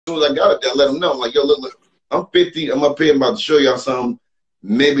soon as I got it there, I let them know. I'm like, yo, look, I'm 50. I'm up here. I'm about to show y'all something.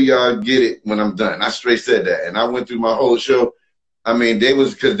 Maybe y'all get it when I'm done. I straight said that. And I went through my whole show. I mean,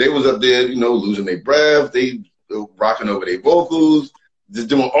 because they was up there, you know, losing their breath. They were rocking over their vocals, just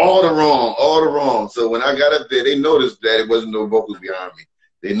doing all the wrong. So when I got up there, they noticed that it wasn't no vocals behind me.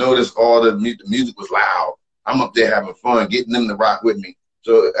 They noticed all the music was loud. I'm up there having fun, getting them to rock with me.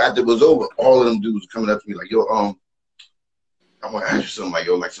 So after it was over, all of them dudes coming up to me like, yo, I want to ask you something. Like,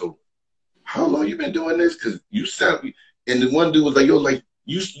 yo, like, so how long you been doing this? Because you sound, and the one dude was like, yo, like,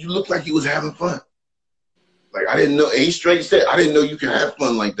 you look like you was having fun. Like, I didn't know, and he straight said, I didn't know you can have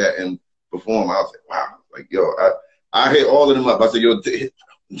fun like that and perform. I was like, wow. Like, yo, I hit all of them up. I said, yo,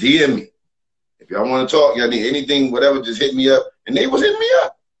 DM me. If y'all want to talk, y'all need anything, whatever, just hit me up. And they was hitting me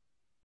up.